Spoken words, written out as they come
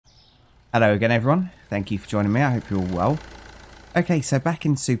Hello again everyone, thank you for joining me, I hope you're all well. Okay, so back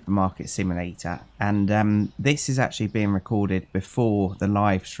in Supermarket Simulator, and this is actually being recorded before the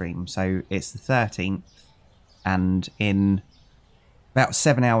live stream, so it's the 13th, and in about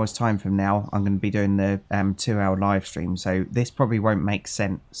 7 hours time from now, I'm going to be doing the 2-hour live stream, so this probably won't make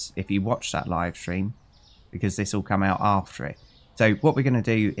sense if you watch that live stream, because this will come out after it. So what we're going to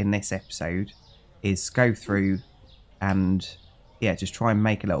do in this episode is go through and yeah, just try and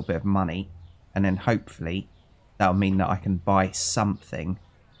make a little bit of money, and then hopefully that'll mean that I can buy something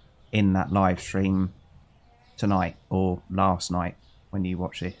in that live stream tonight or last night when you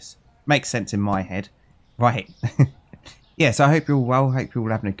watch this. Makes sense in my head. Right. Yeah, so I hope you're all well, hope you're all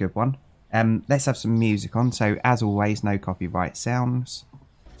having a good one. Let's have some music on, so as always, no copyright sounds.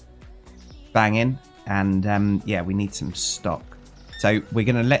 Banging, and yeah, we need some stock. So we're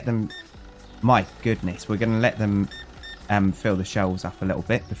going to let them, my goodness, we're going to let them fill the shelves up a little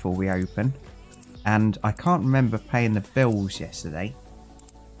bit before we open. And I can't remember paying the bills yesterday.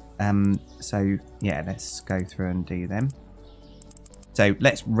 So yeah, let's go through and do them. So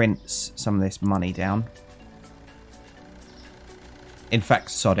let's rinse some of this money down. In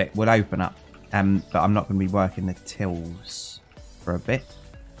fact, sod it, we'll open up. But I'm not going to be working the tills for a bit.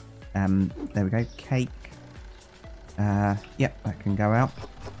 There we go, cake. Yep, that can go out.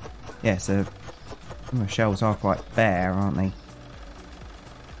 Yeah, so the shelves are quite bare, aren't they?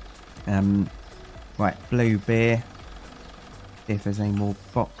 Right, blue beer. See if there's any more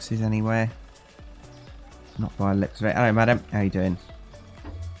boxes anywhere. Not by the looks of it. Hello, madam. How you doing?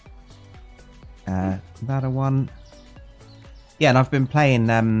 That a one. Yeah, and I've been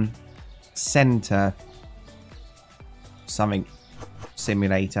playing Center something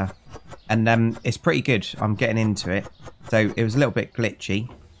simulator, and it's pretty good. I'm getting into it. So it was a little bit glitchy.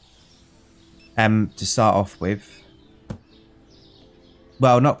 To start off with,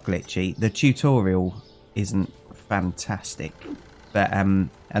 well, not glitchy. The tutorial isn't fantastic, but and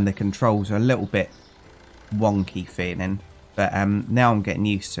the controls are a little bit wonky feeling. But now I'm getting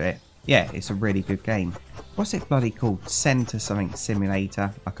used to it. Yeah, it's a really good game. What's it bloody called? Center something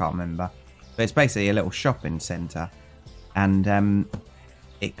simulator? I can't remember. But it's basically a little shopping centre, and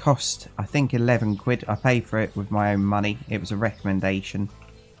it cost I think 11 quid. I paid for it with my own money. It was a recommendation.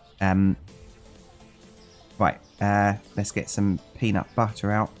 Right, let's get some peanut butter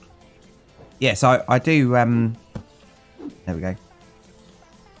out. Yeah, so I do, there we go.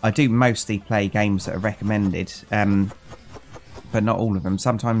 I do mostly play games that are recommended, but not all of them.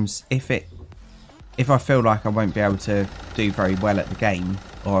 Sometimes if I feel like I won't be able to do very well at the game,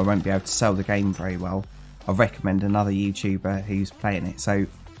 or I won't be able to sell the game very well, I'll recommend another YouTuber who's playing it. So,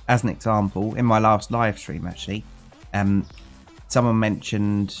 as an example, in my last live stream actually, someone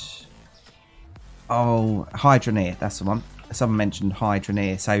mentioned... Oh, Hydroneer, that's the one. Someone mentioned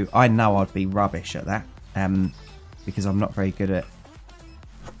Hydroneer, so I know I'd be rubbish at that, because I'm not very good at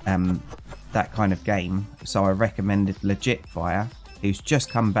that kind of game. So I recommended Legit Fire, who's just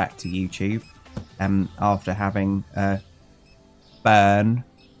come back to YouTube after having a burn,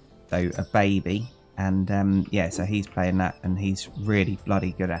 so a baby, and yeah, so he's playing that, and he's really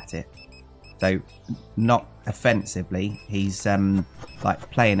bloody good at it. So, not offensively, he's like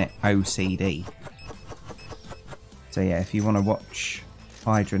playing it OCD. So yeah, if you want to watch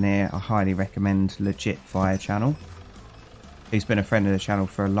Hydroneer, I highly recommend Legit Fire channel, who's been a friend of the channel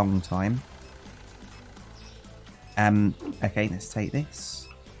for a long time. Okay, let's take this.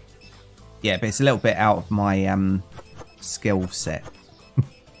 Yeah, but it's a little bit out of my skill set.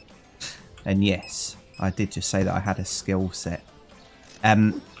 And yes, I did just say that I had a skill set.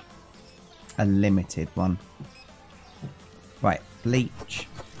 A limited one. Right, bleach.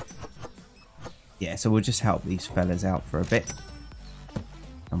 Yeah, so we'll just help these fellas out for a bit.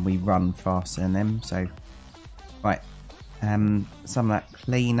 And we run faster than them, so... Right. Some of that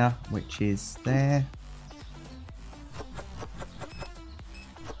cleaner, which is there.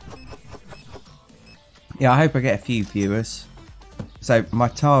 Yeah, I hope I get a few viewers. So, my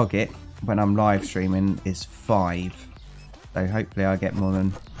target when I'm live streaming is 5. So, hopefully I get more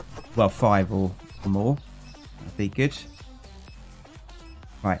than... Well, 5 or more. That'd be good.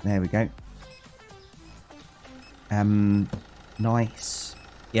 Right, there we go. Nice.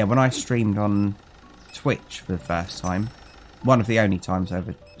 Yeah, when I streamed on Twitch for the first time, one of the only times I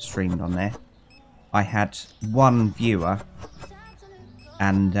ever streamed on there, I had 1 viewer,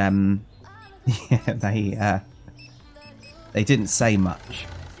 and yeah, they didn't say much,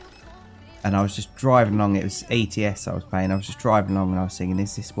 and I was just driving along. It was ETS I was playing. I was just driving along and I was thinking,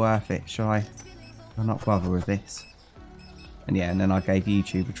 is this worth it? Should I not bother with this? And yeah, and then I gave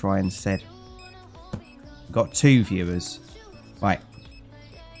YouTube a try instead. Got 2 viewers. Right.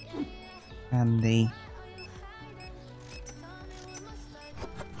 Handy.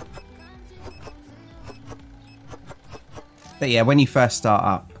 But yeah, when you first start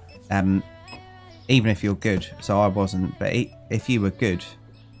up, even if you're good, so I wasn't, but if you were good,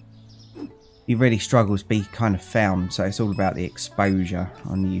 you really struggle to be kind of found. So it's all about the exposure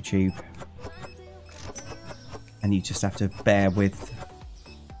on YouTube. And you just have to bear with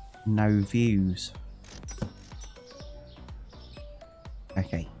no views.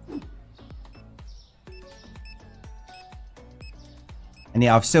 Okay. And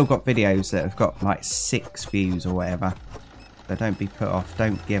yeah, I've still got videos that have got like 6 views or whatever. So don't be put off.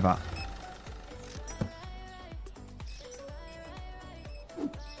 Don't give up.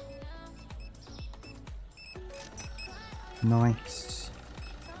 Nice.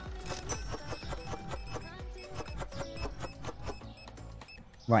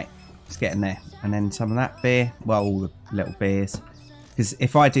 Right, let's get in there. And then some of that beer. Well, all the little beers. Because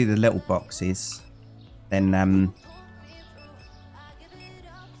if I do the little boxes, then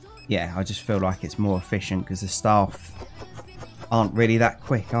yeah, I just feel like it's more efficient because the staff aren't really that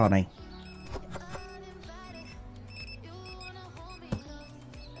quick, are they?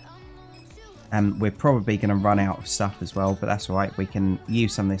 And we're probably going to run out of stuff as well, but that's all right. We can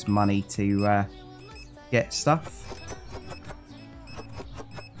use some of this money to get stuff.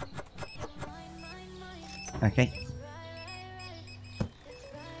 Okay.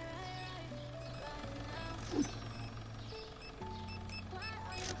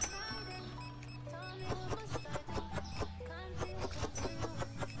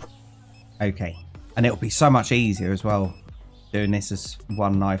 Okay, and it'll be so much easier as well doing this as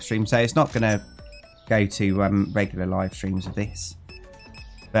one live stream. So it's not going to go to regular live streams of this,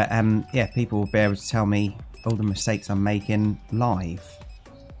 but yeah, people will be able to tell me all the mistakes I'm making live.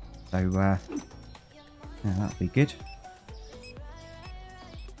 So yeah, that'll be good.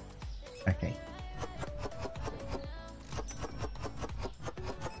 Okay.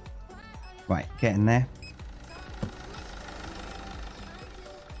 Right, get in there.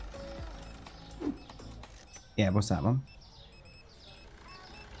 Yeah, what's that one?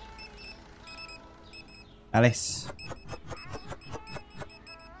 Alice.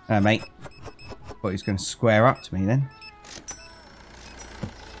 Mate. Thought he was going to square up to me then.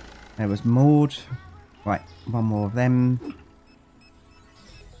 There was Maud. Right, one more of them.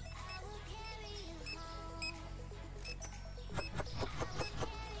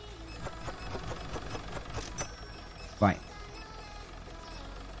 Right.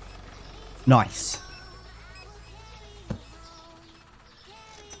 Nice.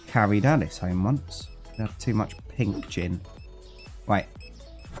 Carried Alice home once. I had too much pink gin. Right.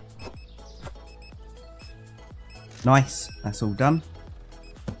 Nice. That's all done.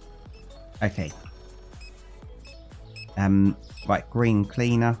 Okay. Right, green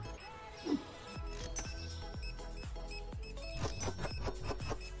cleaner.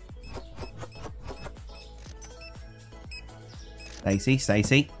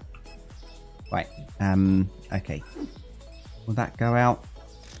 Stacy. Right. Okay. Will that go out?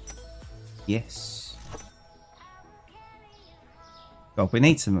 Yes. God, we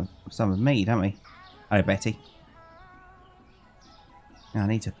need some of me, don't we? Hello, Betty. Now I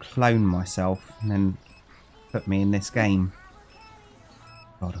need to clone myself and then put me in this game.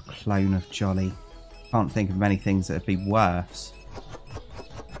 God, a clone of Jolly. Can't think of many things that would be worse.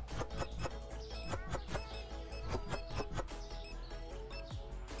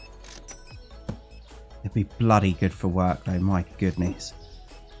 It'd be bloody good for work though, my goodness.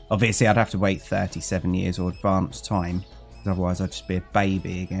 Obviously I'd have to wait 37 years or advanced time, otherwise I'd just be a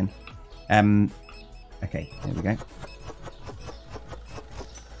baby again. Okay, here we go.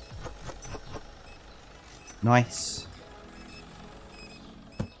 Nice.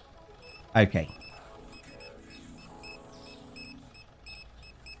 Okay.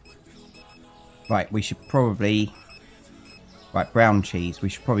 Right, we should probably... Right, brown cheese. We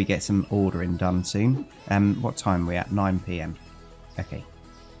should probably get some ordering done soon. What time are we at? 9 PM. Okay.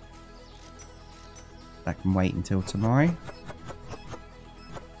 That can wait until tomorrow.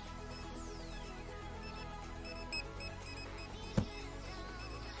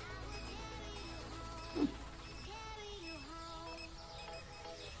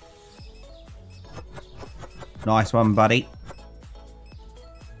 Nice one, buddy.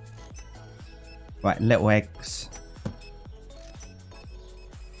 Right, little eggs.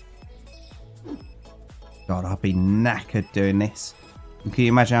 God, I'll be knackered doing this. And can you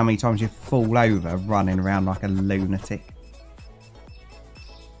imagine how many times you fall over running around like a lunatic?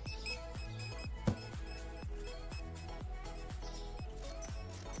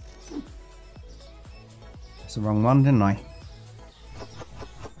 That's the wrong one, didn't I?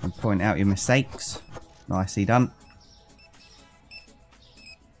 And point out your mistakes. Nicely done.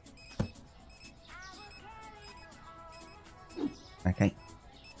 Okay.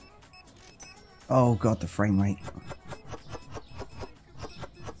 Oh god, the frame rate.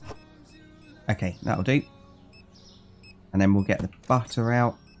 Okay, that'll do. And then we'll get the butter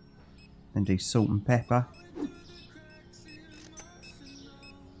out and do salt and pepper.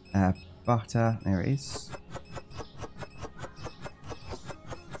 Butter, there it is.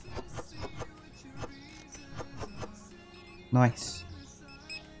 Nice.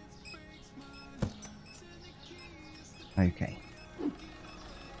 Okay.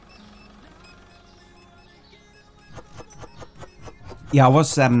 Yeah, I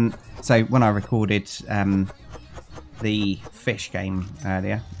was so when I recorded the fish game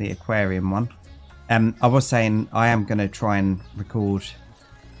earlier, the aquarium one, I was saying I am going to try and record,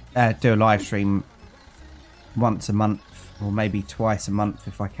 do a live stream once a month or maybe twice a month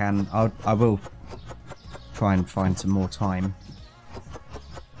if I can. I will try and find some more time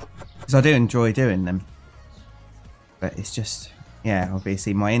because I do enjoy doing them, but it's just, yeah,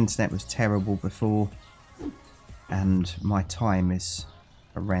 obviously my internet was terrible before and my time is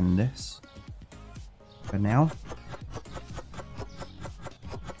horrendous for now.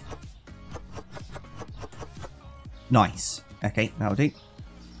 Nice. Okay, that'll do.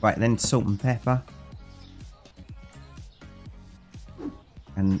 Right, then salt and pepper.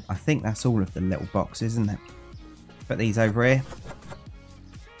 And I think that's all of the little boxes, isn't it? Put these over here.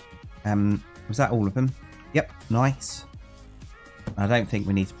 Was that all of them? Yep, nice. I don't think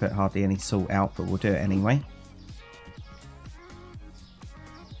we need to put hardly any salt out, but we'll do it anyway.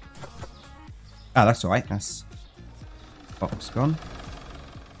 Oh, that's alright. That's box gone.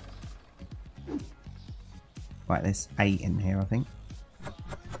 Right, there's 8 in here, I think.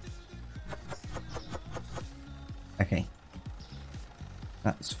 Okay.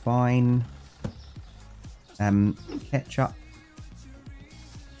 That's fine. Ketchup.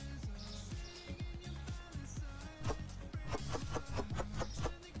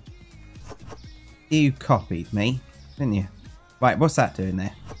 You copied me, didn't you? Right, what's that doing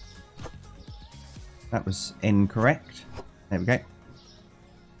there? That was incorrect. There we go.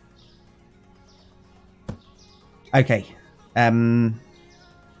 Okay.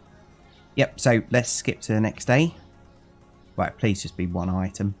 Yep, so let's skip to the next day. Right, please just be one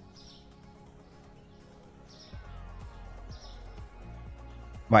item.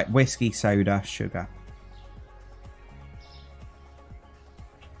 Right, whiskey, soda, sugar.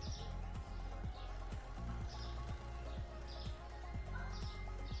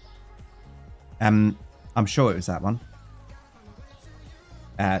 I'm sure it was that one.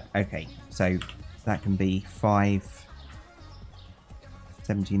 Okay, so that can be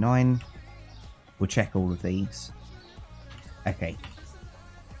 5.79. We'll check all of these. Okay.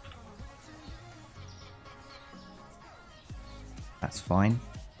 That's fine.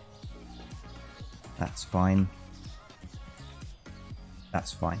 That's fine.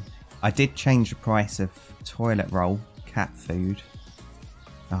 That's fine. I did change the price of toilet roll, cat food.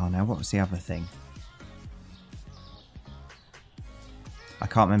 Oh, now what was the other thing? I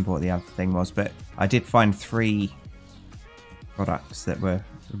can't remember what the other thing was, but I did find 3 products that were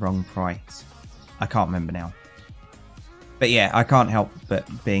the wrong price. I can't remember now. But yeah, I can't help but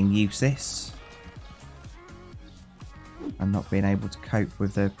being useless and not being able to cope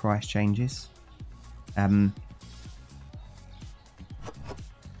with the price changes. I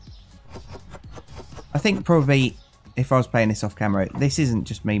think probably if I was playing this off camera, this isn't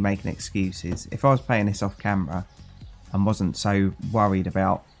just me making excuses. If I was playing this off camera and wasn't so worried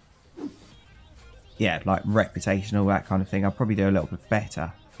about, yeah, like reputation, all that kind of thing, I'd probably do a little bit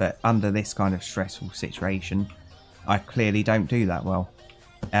better. But under this kind of stressful situation, I clearly don't do that well.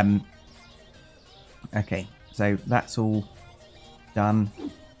 Okay, so that's all done.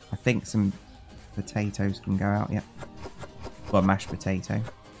 I think some potatoes can go out, yeah. Well, mashed potato.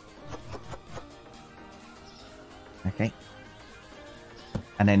 Okay.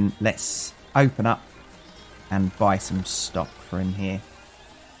 And then let's open up and buy some stock for in here.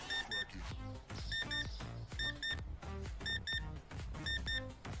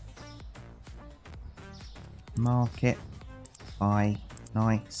 Market. Buy.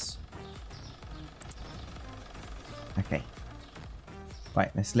 Nice. Okay.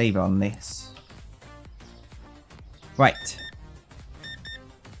 Right, let's leave it on this. Right.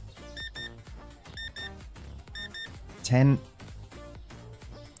 10.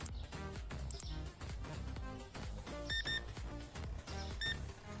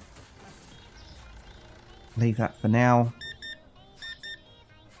 Leave that for now.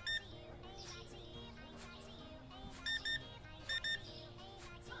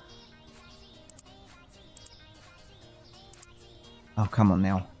 Oh, come on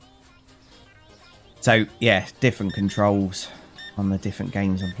now. So, yeah, different controls on the different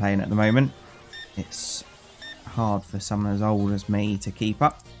games I'm playing at the moment. It's hard for someone as old as me to keep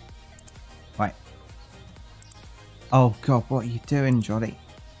up. Right. Oh, God, what are you doing, Jolly?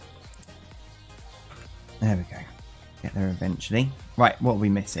 There we go. Get there eventually. Right, what are we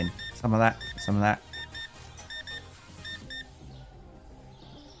missing? Some of that, some of that.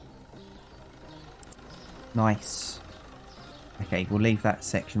 Nice. Okay, we'll leave that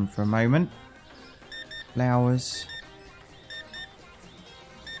section for a moment. Flowers.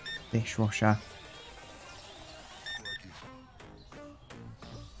 Dishwasher.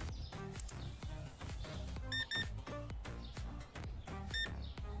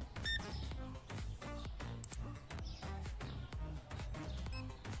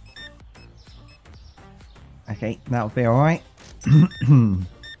 Okay, that'll be alright. I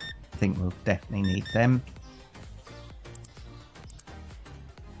think we'll definitely need them.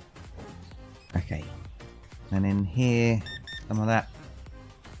 Okay. And in here, some of that.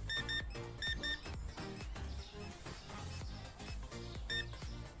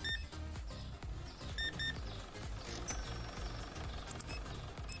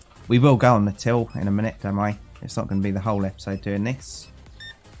 We will go on the till in a minute, don't I? It's not going to be the whole episode doing this.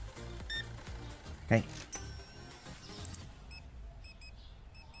 Okay.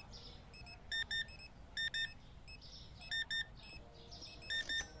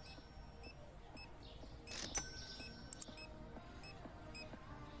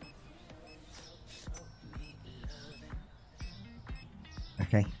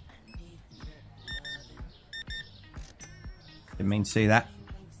 Okay. Didn't mean to do that.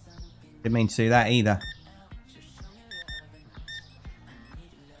 Didn't mean to do that either.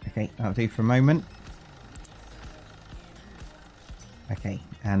 Okay, that'll do for a moment. Okay,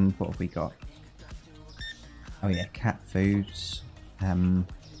 and what have we got? Oh yeah, cat foods.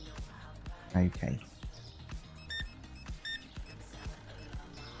 Okay.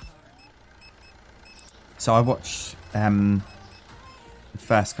 So I watched the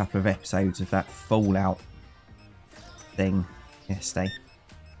first couple of episodes of that Fallout thing yesterday,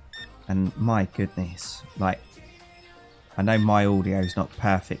 and my goodness, like, I know my audio's not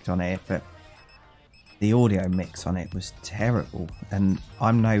perfect on it, but the audio mix on it was terrible, and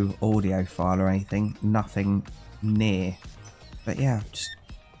I'm no audiophile or anything, nothing near, but yeah, just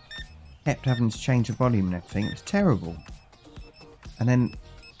kept having to change the volume and everything. It was terrible. And then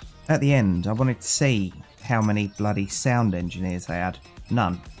at the end, I wanted to see how many bloody sound engineers they had.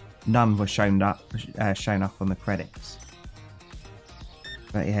 None were shown up on the credits.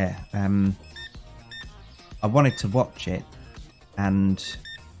 But yeah, I wanted to watch it and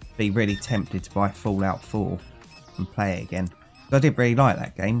be really tempted to buy Fallout 4 and play it again. I did really like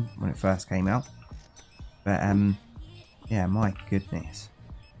that game when it first came out. But yeah, my goodness.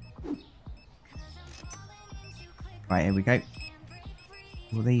 Right, here we go.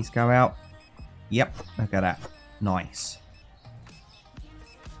 Will these go out? Yep, look at that. Nice.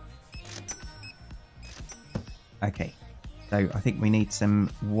 Okay, so I think we need some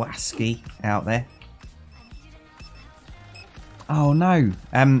whiskey out there. Oh no!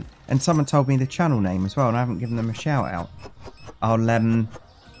 And someone told me the channel name as well, and I haven't given them a shout out. I'll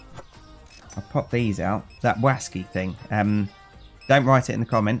pop these out. That whiskey thing. Don't write it in the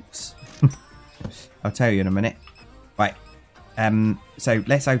comments. I'll tell you in a minute. Right. So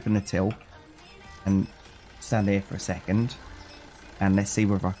let's open the till and stand here for a second, and let's see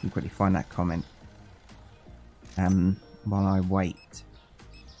whether I can quickly find that comment. While I wait.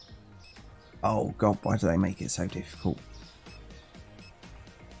 Oh god, why do they make it so difficult?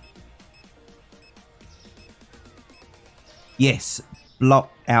 Yes,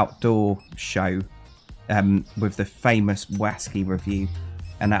 Block Outdoor Show, with the famous whiskey review,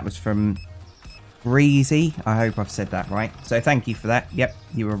 and that was from Breezy. I hope I've said that right. So thank you for that. Yep,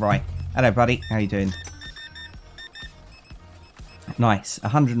 you were right. Hello, buddy. How you doing? Nice.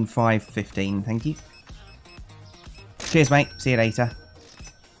 105.15. Thank you. Cheers, mate. See you later.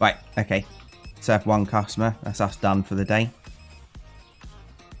 Right. Okay. Serve one customer. That's us done for the day.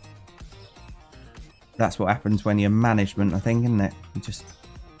 That's what happens when you're management, I think, isn't it? You just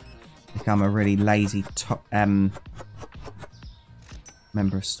become a really lazy member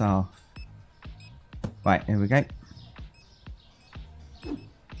of staff. Right, here we go.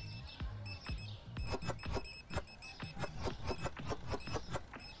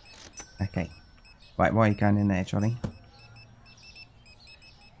 Okay. Right, why are you going in there, Johnny?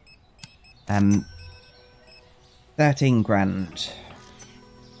 13 grand.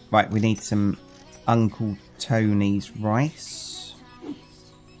 Right, we need some Uncle Tony's rice.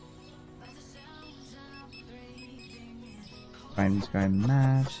 Phone's going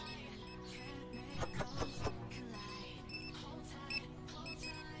mad.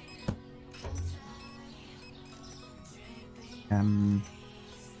 I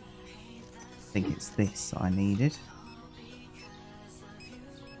think it's this I needed.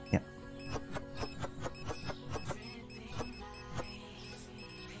 Yep.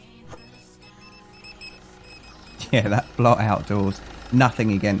 Yeah, that blot outdoors.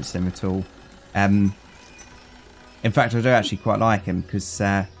 Nothing against him at all. In fact, I do actually quite like him because,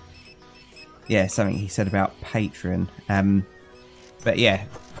 yeah, something he said about Patreon. But yeah,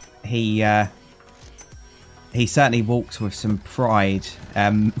 he certainly walks with some pride.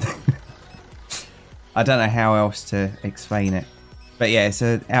 I don't know how else to explain it. But yeah, it's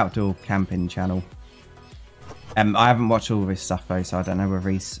an outdoor camping channel. I haven't watched all of his stuff though, so I don't know whether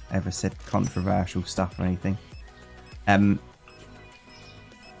he's ever said controversial stuff or anything.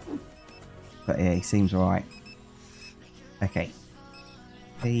 But yeah, he seems alright. Okay.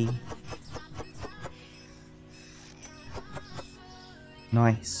 P.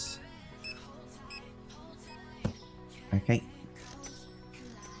 Nice. Okay.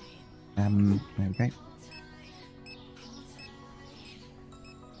 There we go.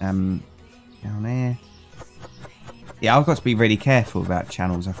 Down there. Yeah, I've got to be really careful about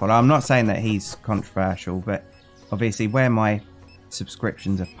channels I follow. I'm not saying that he's controversial, but obviously where my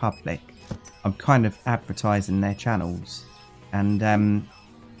subscriptions are public, I'm kind of advertising their channels. And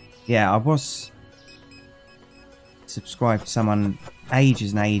yeah, I was subscribed to someone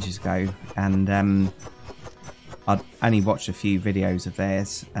ages and ages ago, and I'd only watched a few videos of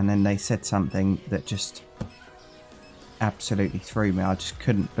theirs, and then they said something that just absolutely threw me. I just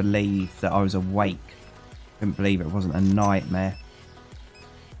couldn't believe that I was awake. Couldn't believe it wasn't a nightmare.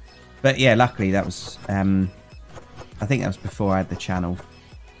 But yeah, luckily that was I think that was before I had the channel.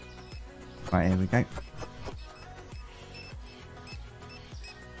 Right, here we go.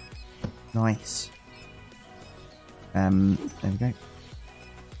 Nice. There we go.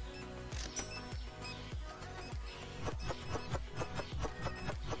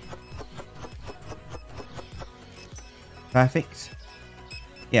 Perfect.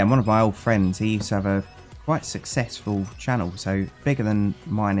 Yeah, and one of my old friends, he used to have a quite successful channel, so bigger than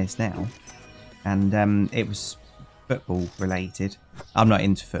mine is now, and it was football related. I'm not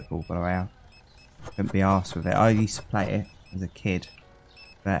into football, by the way. I couldn't be arsed with it. I used to play it as a kid,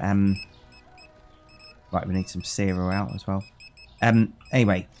 but right, we need some cereal out as well.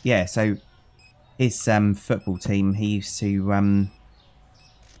 Anyway, yeah, so his football team, he used to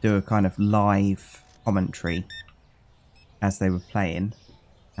do a kind of live commentary as they were playing,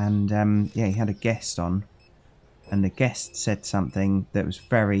 and yeah, he had a guest on, and the guest said something that was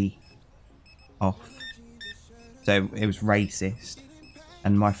very off, so it was racist,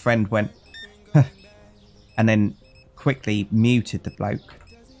 and my friend went and then quickly muted the bloke,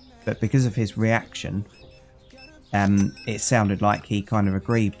 but because of his reaction, it sounded like he kind of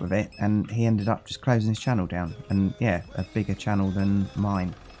agreed with it, and he ended up just closing his channel down. And yeah, a bigger channel than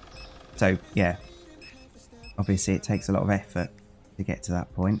mine. So yeah, obviously it takes a lot of effort to get to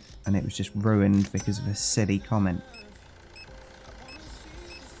that point, and it was just ruined because of a silly comment.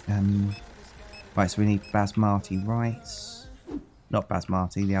 Right, so we need basmati rice. Not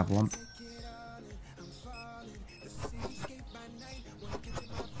basmati, the other one.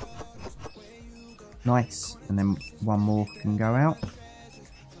 Nice, and then one more can go out.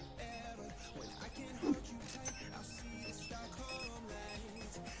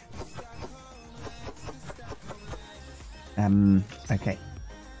 Okay.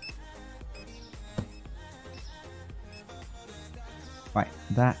 Right,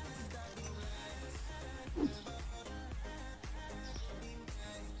 that.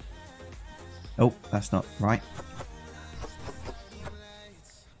 Oh, that's not right.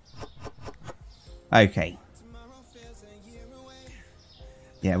 Okay.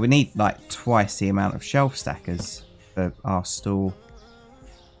 Yeah, we need like twice the amount of shelf stackers for our store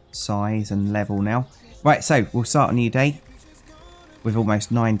size and level now. Right, so we'll start a new day with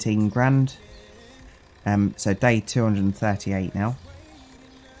almost 19 grand. So day 238 now.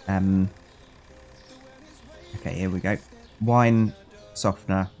 Okay, here we go. Wine,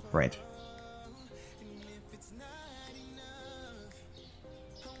 softener, bread.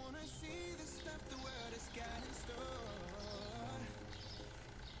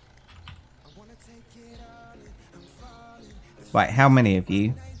 Right, how many of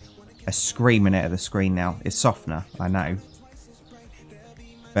you are screaming it at the screen now? It's softener, I know.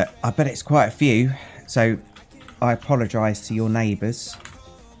 But I bet it's quite a few, so I apologise to your neighbours.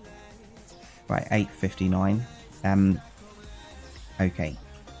 Right, 8:59. Okay.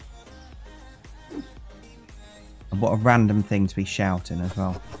 And what a random thing to be shouting as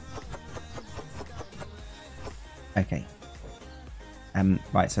well. Okay.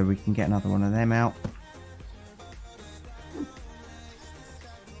 Right, so we can get another one of them out.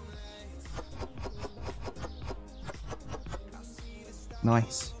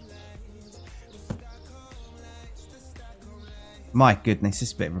 Nice. My goodness,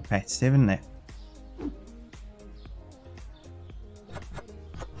 it's a bit repetitive, isn't it?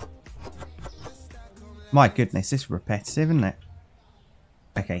 My goodness, it's repetitive, isn't it?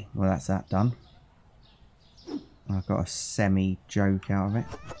 Okay, well that's that done. I've got a semi-joke out of it.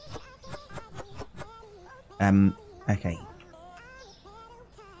 Okay.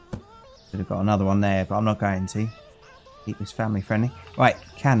 Should have got another one there, but I'm not going to. Keep this family friendly. Right,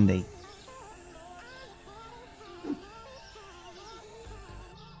 candy.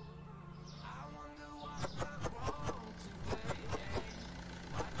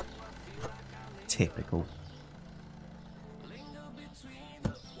 Typical.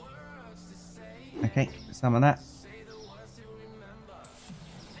 Okay, some of that.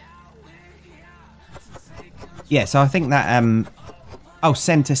 Yeah, so I think that oh,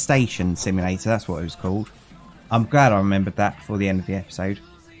 Center Station Simulator, that's what it was called. I'm glad I remembered that before the end of the episode.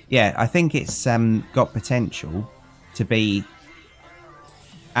 Yeah, I think it's got potential to be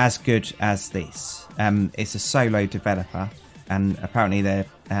as good as this. It's a solo developer, and apparently they're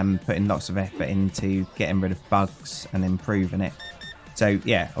putting lots of effort into getting rid of bugs and improving it. So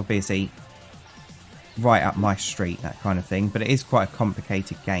yeah, obviously right up my street, that kind of thing. But it is quite a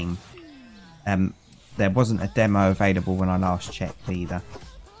complicated game. There wasn't a demo available when I last checked either.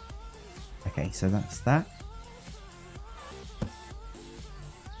 Okay, so that's that.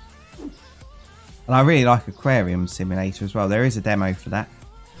 And I really like Aquarium Simulator as well. There is a demo for that.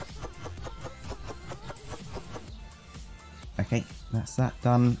 Okay, that's that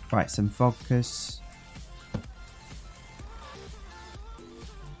done. Right, some vodkas.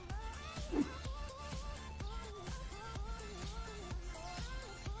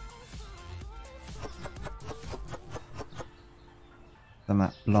 Some of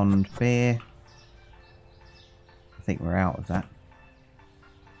that blonde beer. I think we're out of that.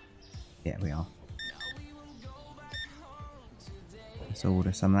 Yeah, we are. Let's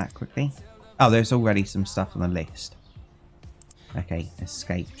order some of that quickly. Oh, there's already some stuff on the list. Okay,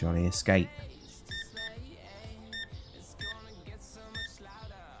 escape, Jolly, escape.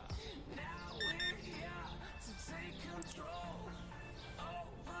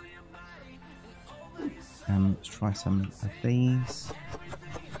 Let's try some of these.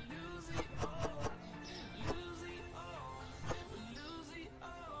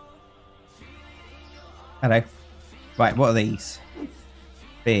 Hello. Right, what are these?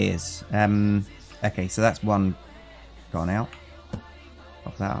 Beers. Okay, so that's one gone out.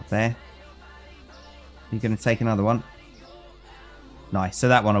 Pop that up there. You're going to take another one? Nice. So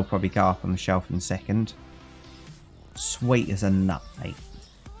that one will probably go up on the shelf in a second. Sweet as a nut, mate.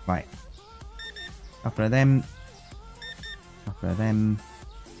 Right. Couple of them. Couple of them.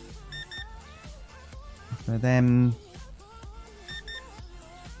 Couple of them.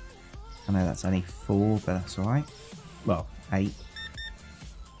 I know that's only 4, but that's alright. Well, 8.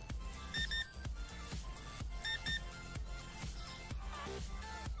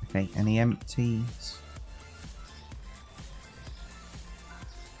 Okay, any empties?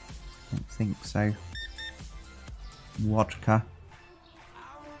 Don't think so. Vodka.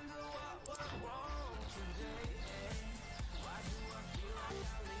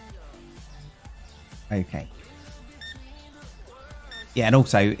 Okay. Yeah, and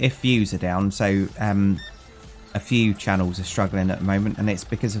also, if views are down, so a few channels are struggling at the moment, and it's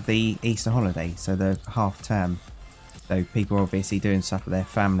because of the Easter holiday, so the half term. So people are obviously doing stuff with their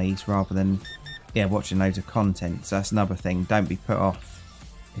families rather than, yeah, watching loads of content. So that's another thing. Don't be put off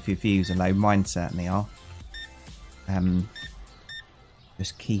if your views are low. Mine certainly are.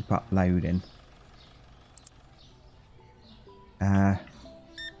 Just keep uploading.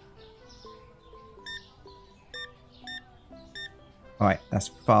 Alright, that's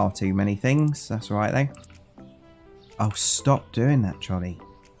far too many things. That's alright though. Oh, stop doing that, Charlie.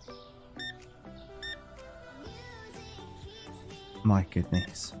 My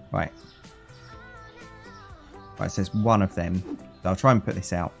goodness. Right. Right, so there's one of them. So I'll try and put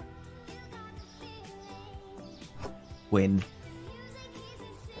this out. Win.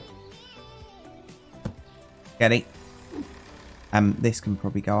 Get it? This can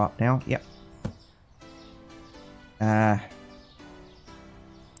probably go up now. Yep.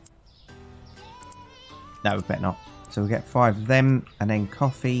 No, we better not. So we'll get 5 of them, and then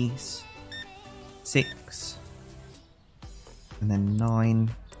coffees. 6. And then 9.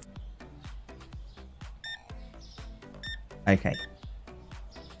 Okay.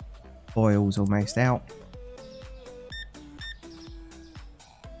 Oil's almost out.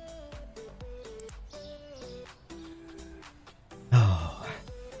 Oh,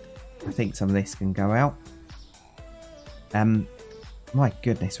 I think some of this can go out. My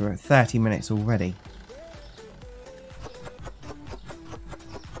goodness, we're at 30 minutes already.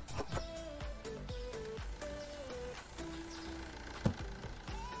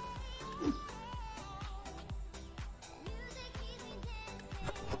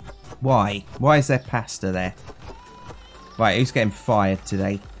 Why? Why is there pasta there? Right, who's getting fired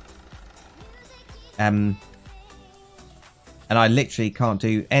today? And I literally can't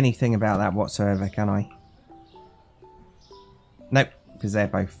do anything about that whatsoever, can I? Nope, because they're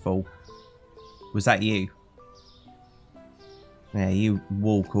both full. Was that you? Yeah, you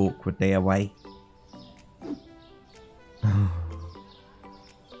walk awkwardly away.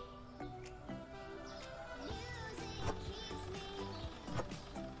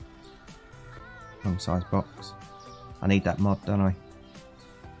 Wrong size box. I need that mod, don't I?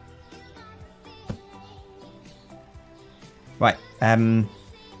 Right,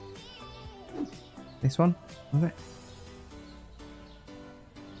 this one, was it?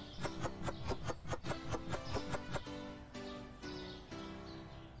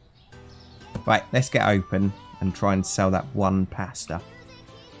 Right, let's get open and try and sell that one pasta.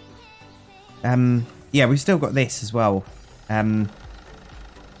 Yeah, we've still got this as well.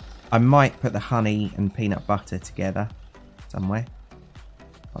 I might put the honey and peanut butter together somewhere.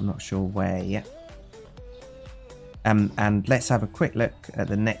 I'm not sure where yet. And let's have a quick look at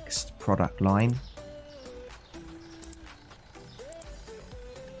the next product line.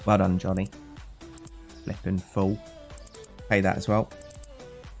 Well done, Johnny. Flipping full. Pay that as well.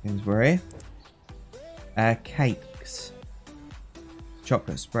 Since we're here. Cakes.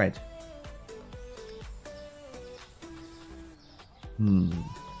 Chocolate spread.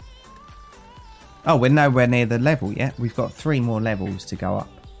 Oh, we're nowhere near the level yet. We've got 3 more levels to go up.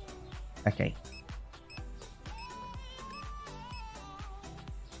 Okay.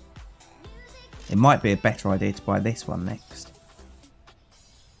 It might be a better idea to buy this one next.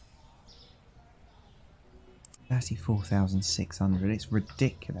 34,600. It's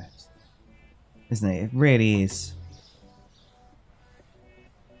ridiculous. Isn't it? It really is.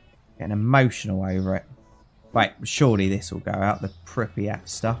 Getting emotional over it. Right, surely this will go out. The Pripyat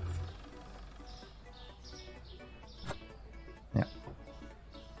stuff. Yeah.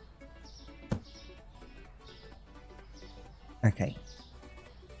 Okay.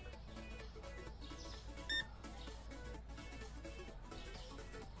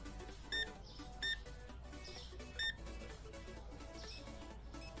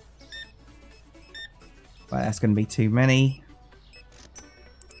 Right, that's going to be too many.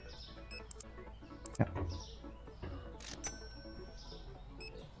 Yep.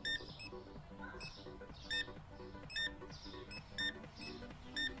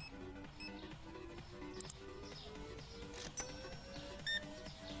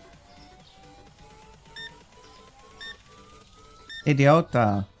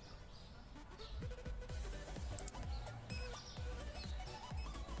 Idiota.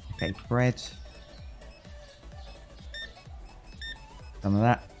 Okay, bread. Some of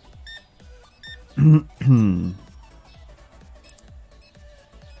that.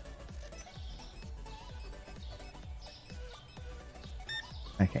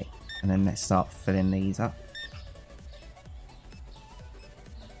 Okay, and then let's start filling these up.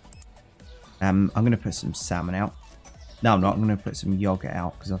 I'm going to put some salmon out. No, I'm not. I'm going to put some yogurt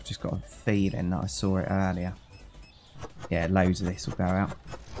out because I've just got a feeling that I saw it earlier. Yeah, loads of this will go out.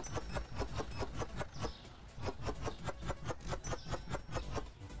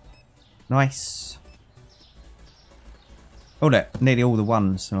 Nice. Oh look, nearly all the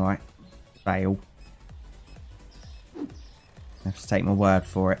ones. Alright. Fail. I have to take my word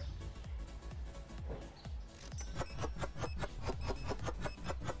for it.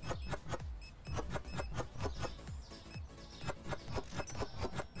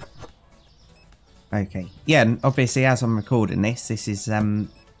 Okay. Yeah, and obviously as I'm recording this, this is the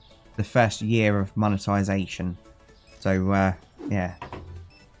first year of monetization. So yeah.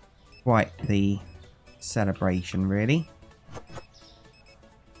 Quite the celebration, really.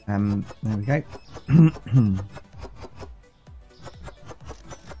 There we go.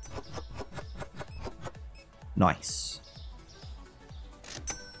 Nice.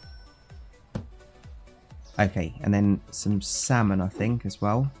 Okay, and then some salmon, I think, as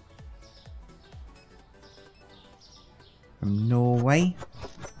well. From Norway.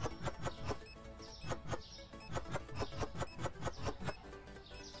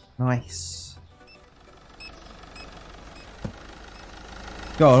 Nice.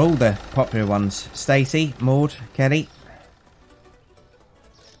 got all the popular ones. Stacey, Maud, Kelly.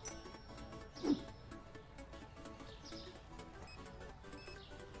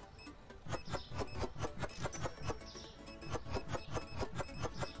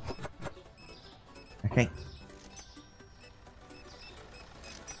 Okay.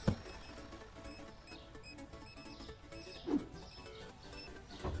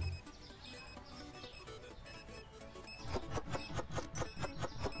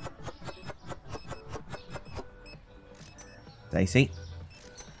 Stacey.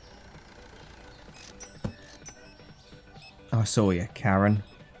 I saw you, Karen.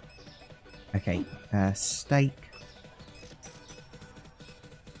 Okay, steak.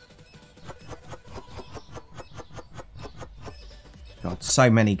 God, so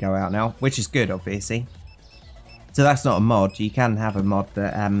many go out now, which is good, obviously. So that's not a mod. You can have a mod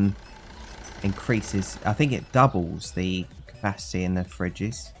that increases, I think it doubles the capacity in the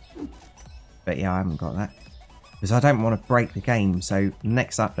fridges. But yeah, I haven't got that. Because I don't want to break the game, so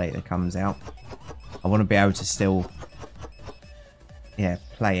next update that comes out, I want to be able to still, yeah,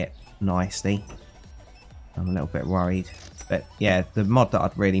 play it nicely. I'm a little bit worried. But yeah, the mod that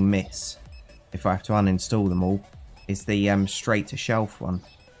I'd really miss, if I have to uninstall them all, is the straight to shelf one.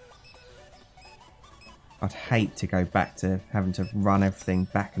 I'd hate to go back to having to run everything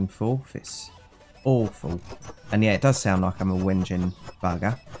back and forth. It's awful. And yeah, it does sound like I'm a whinging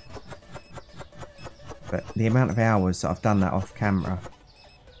bugger. But the amount of hours that I've done that off camera,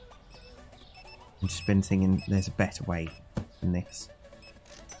 I've just been thinking there's a better way than this.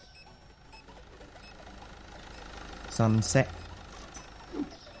 Sunset.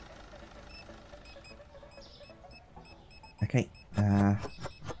 Okay. Hello,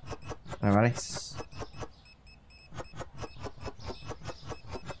 Alice.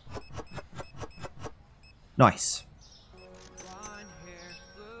 Nice.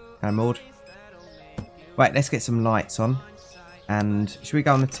 Hello, Maud. Right, let's get some lights on. And should we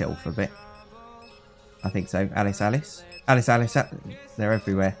go on the till for a bit? I think so. Alice, Alice. Alice, Alice. They're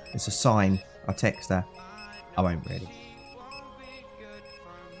everywhere. It's a sign. I'll text her. I won't really.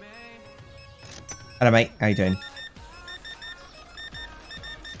 Hello, mate. How you doing?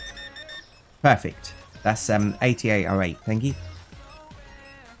 Perfect. That's 8808. Thank you.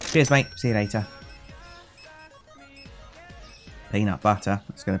 Cheers, mate. See you later. Peanut butter.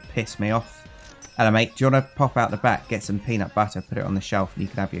 That's going to piss me off. Hello, mate. Do you want to pop out the back, get some peanut butter, put it on the shelf, and you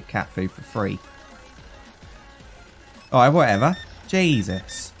can have your cat food for free? Alright, whatever.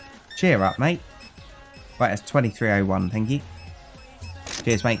 Jesus. Cheer up, mate. Right, that's 2301. Thank you.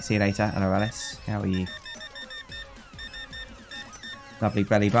 Cheers, mate. See you later. Hello, Alice. How are you? Lovely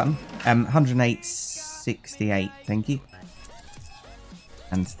belly button. 108.68. Thank you.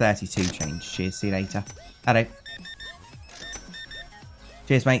 And 32 change. Cheers. See you later. Hello.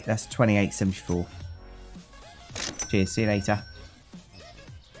 Cheers, mate. That's 28.74. Cheers. See you later.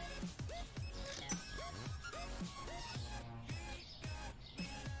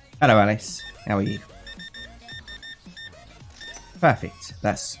 Hello, Alice. How are you? Perfect.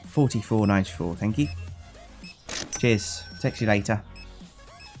 That's 44.94. Thank you. Cheers. Text you later.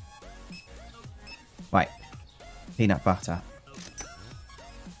 Right. Peanut butter.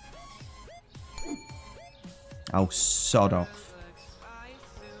 Oh, sod off.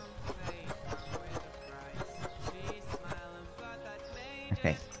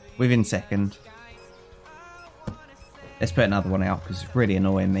 Okay, within second. Let's put another one out because it's really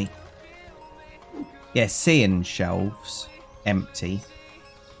annoying me. Yeah, seeing shelves empty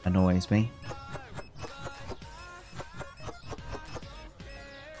annoys me.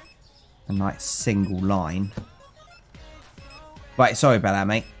 A nice single line. Right, sorry about that,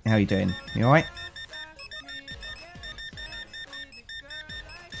 mate. How you doing? You alright?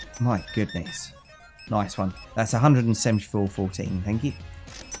 My goodness. Nice one. That's 174.14. Thank you.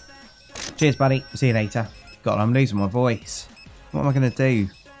 Cheers, buddy. See you later. God, I'm losing my voice. What am I going to do?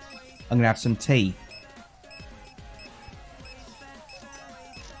 I'm going to have some tea.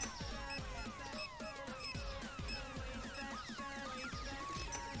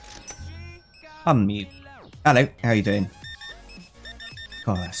 Unmute. Hello. How you doing?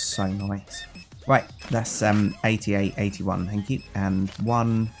 God, that's so nice. Right. That's 88.81. Thank you. And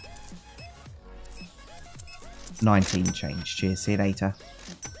 1.19 change. Cheers. See you later.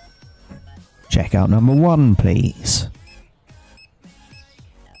 Checkout number 1, please.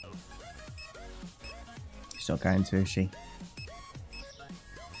 She's not going to, is she?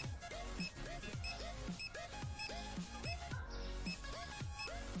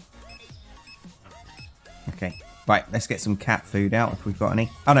 Okay. Right, let's get some cat food out if we've got any.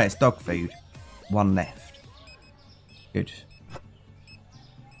 Oh no, it's dog food. 1 left. Good.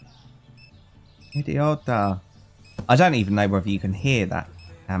 Idiota. I don't even know whether you can hear that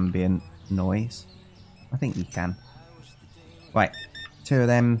ambient noise. I think you can. Right, 2 of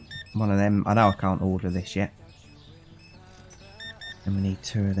them, 1 of them. I know I can't order this yet. And we need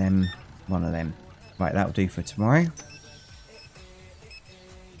 2 of them, 1 of them. Right, that'll do for tomorrow.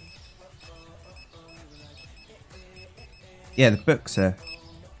 Yeah, the books are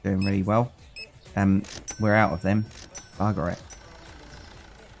doing really well. We're out of them. Bugger it.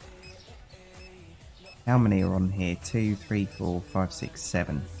 How many are on here? 2, 3, 4, 5, 6,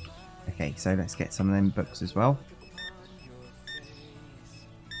 7. Okay, so let's get some of them books as well.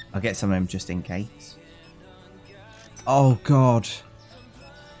 I'll get some of them just in case. Oh god.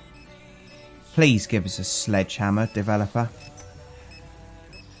 Please give us a sledgehammer, developer.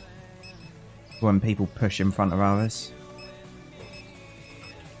 When people push in front of others.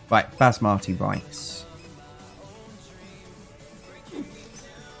 Right, basmati rice.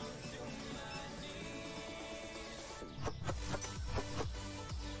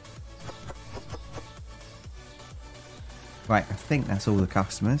 Right, I think that's all the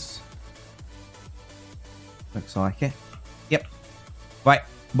customers. Looks like it. Yep. Right,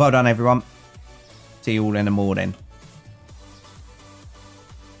 well done everyone. See you all in the morning.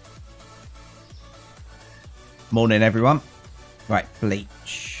 Morning everyone. Right,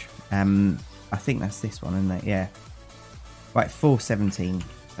 bleach. I think that's this one, isn't it? Yeah. Right, 417.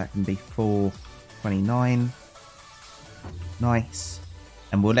 That can be 429. Nice.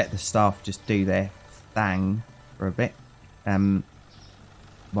 And we'll let the staff just do their thing for a bit.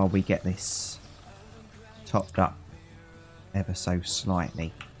 While we get this topped up ever so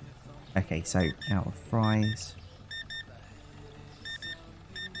slightly. Okay, so out of fries.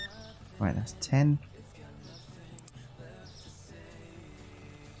 Right, that's 10.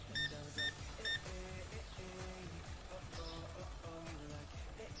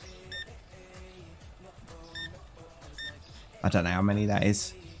 I don't know how many that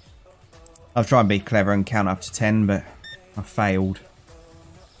is. I'll try and be clever and count up to 10, but I failed.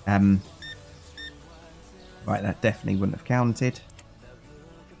 Right, that definitely wouldn't have counted.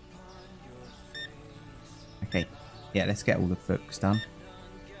 Okay, yeah, let's get all the books done.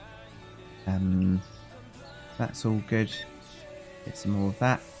 That's all good. Get some more of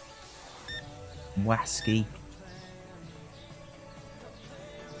that. Wasky.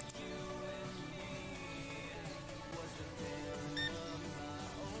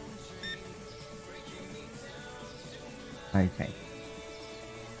 Okay.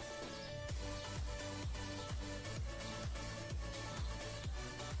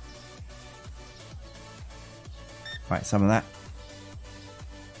 Right, some of that.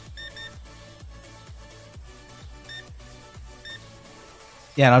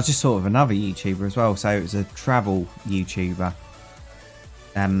 Yeah, and I just thought of another YouTuber as well. So it was a travel YouTuber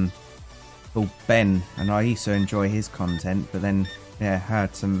called Ben, and I used to enjoy his content, but then, yeah,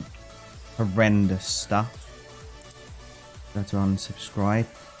 heard some horrendous stuff. Go to unsubscribe.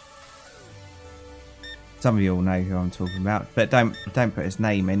 Some of you all know who I'm talking about, but don't put his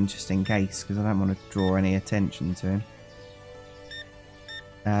name in just in case, because I don't want to draw any attention to him.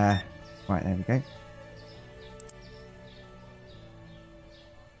 Right, there we go.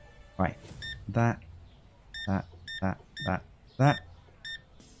 Right, that.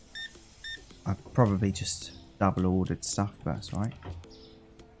 I've probably just double ordered stuff, but that's right.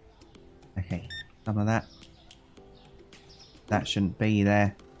 Okay, some of that. That shouldn't be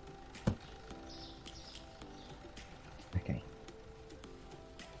there. Okay.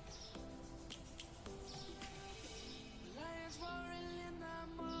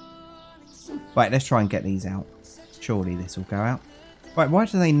 Right, let's try and get these out. Surely this will go out. Right, why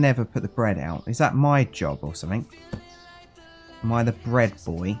do they never put the bread out? Is that my job or something? Am I the bread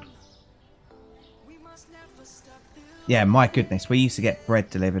boy? Yeah, my goodness. We used to get bread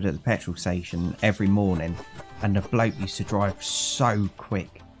delivered at the petrol station every morning. And the bloke used to drive so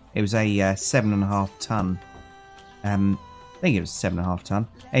quick. It was a 7.5 ton. I think it was 7.5 ton.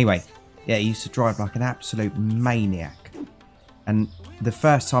 Anyway, yeah, he used to drive like an absolute maniac. And the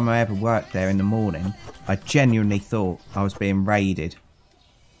first time I ever worked there in the morning, I genuinely thought I was being raided.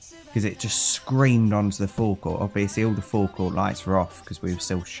 Because it just screamed onto the forecourt. Obviously, all the forecourt lights were off because we were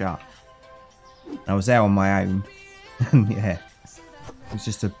still shut. I was there on my own. And yeah, it was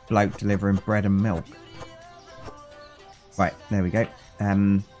just a bloke delivering bread and milk. Right, there we go.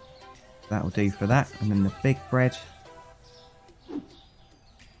 That'll do for that. And then the big bread.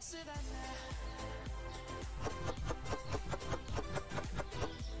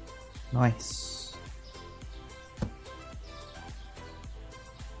 Nice.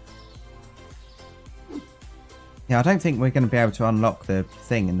 Yeah, I don't think we're going to be able to unlock the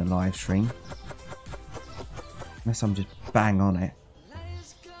thing in the live stream. Unless I'm just bang on it.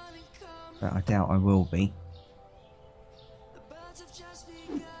 But I doubt I will be.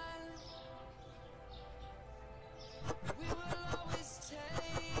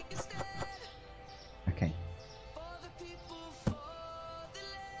 Okay.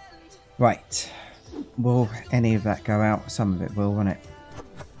 Right. Will any of that go out? Some of it will, won't it?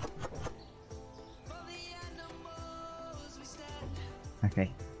 Okay.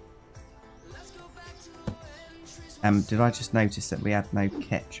 Did I just notice that we had no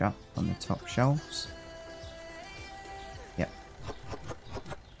ketchup on the top shelves? Yep.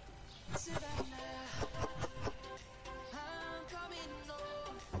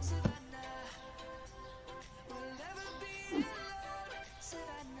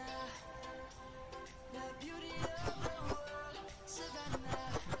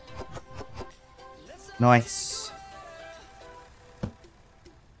 Nice.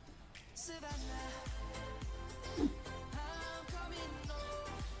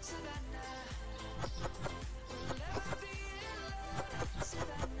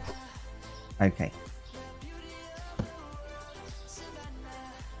 Okay.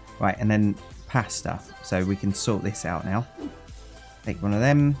 Right, and then pasta. So we can sort this out now. Take one of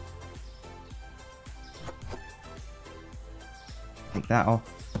them. Take that off.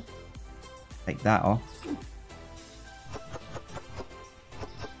 Take that off.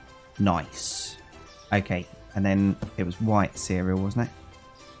 Nice. Okay, and then it was white cereal, wasn't it?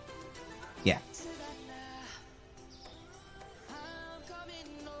 Yeah.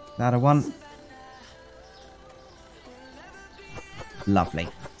 That a one. Lovely.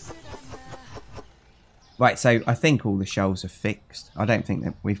 Right, so I think all the shelves are fixed. I don't think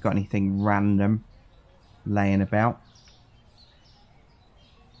that we've got anything random laying about.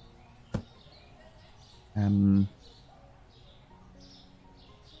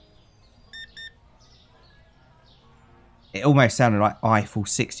 It almost sounded like Eiffel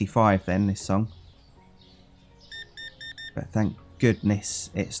 65 then, this song. But thank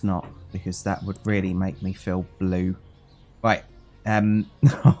goodness it's not, because that would really make me feel blue. Right.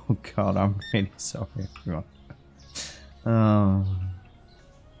 Oh god, I'm really sorry everyone. Oh.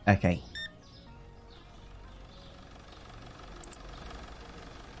 Okay.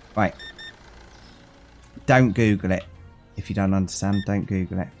 Right. Don't Google it. If you don't understand, don't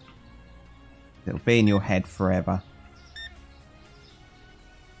Google it. It'll be in your head forever.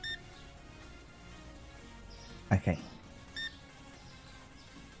 Okay.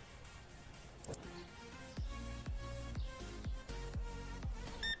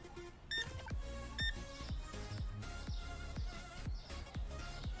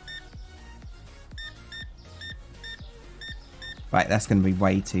 Right, that's going to be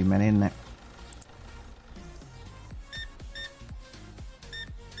way too many, isn't it?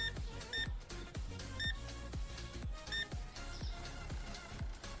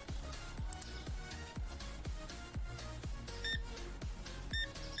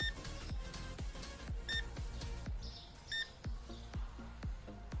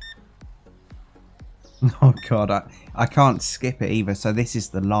 Oh god, I can't skip it either. So this is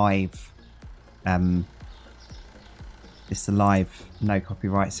the live, it's the live no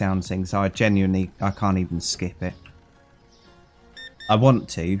copyright sound thing. So I can't even skip it. I want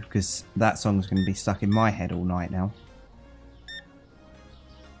to, because that song's going to be stuck in my head all night now.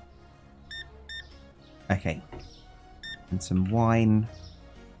 Okay, and some wine.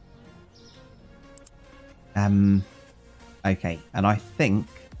 Okay, and I think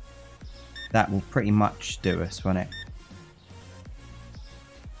that will pretty much do us, won't it?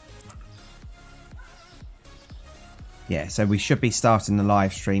 Yeah, so we should be starting the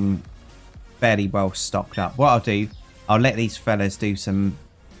live stream fairly well stocked up. What I'll do, I'll let these fellas do some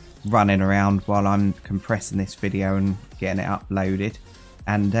running around while I'm compressing this video and getting it uploaded.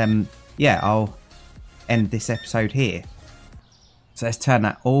 And yeah, I'll end this episode here. So let's turn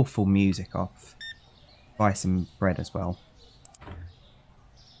that awful music off. Buy some bread as well.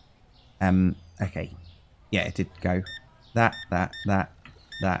 Okay. Yeah, it did go. That.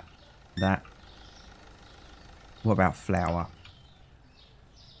 What about flour?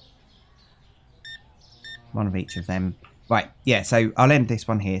 One of each of them. Right, yeah, so I'll end this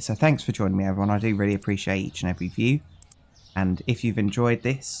one here. So thanks for joining me, everyone. I do really appreciate each and every view. And if you've enjoyed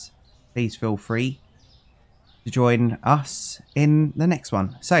this, please feel free to join us in the next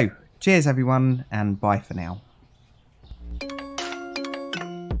one. So, cheers, everyone, and bye for now.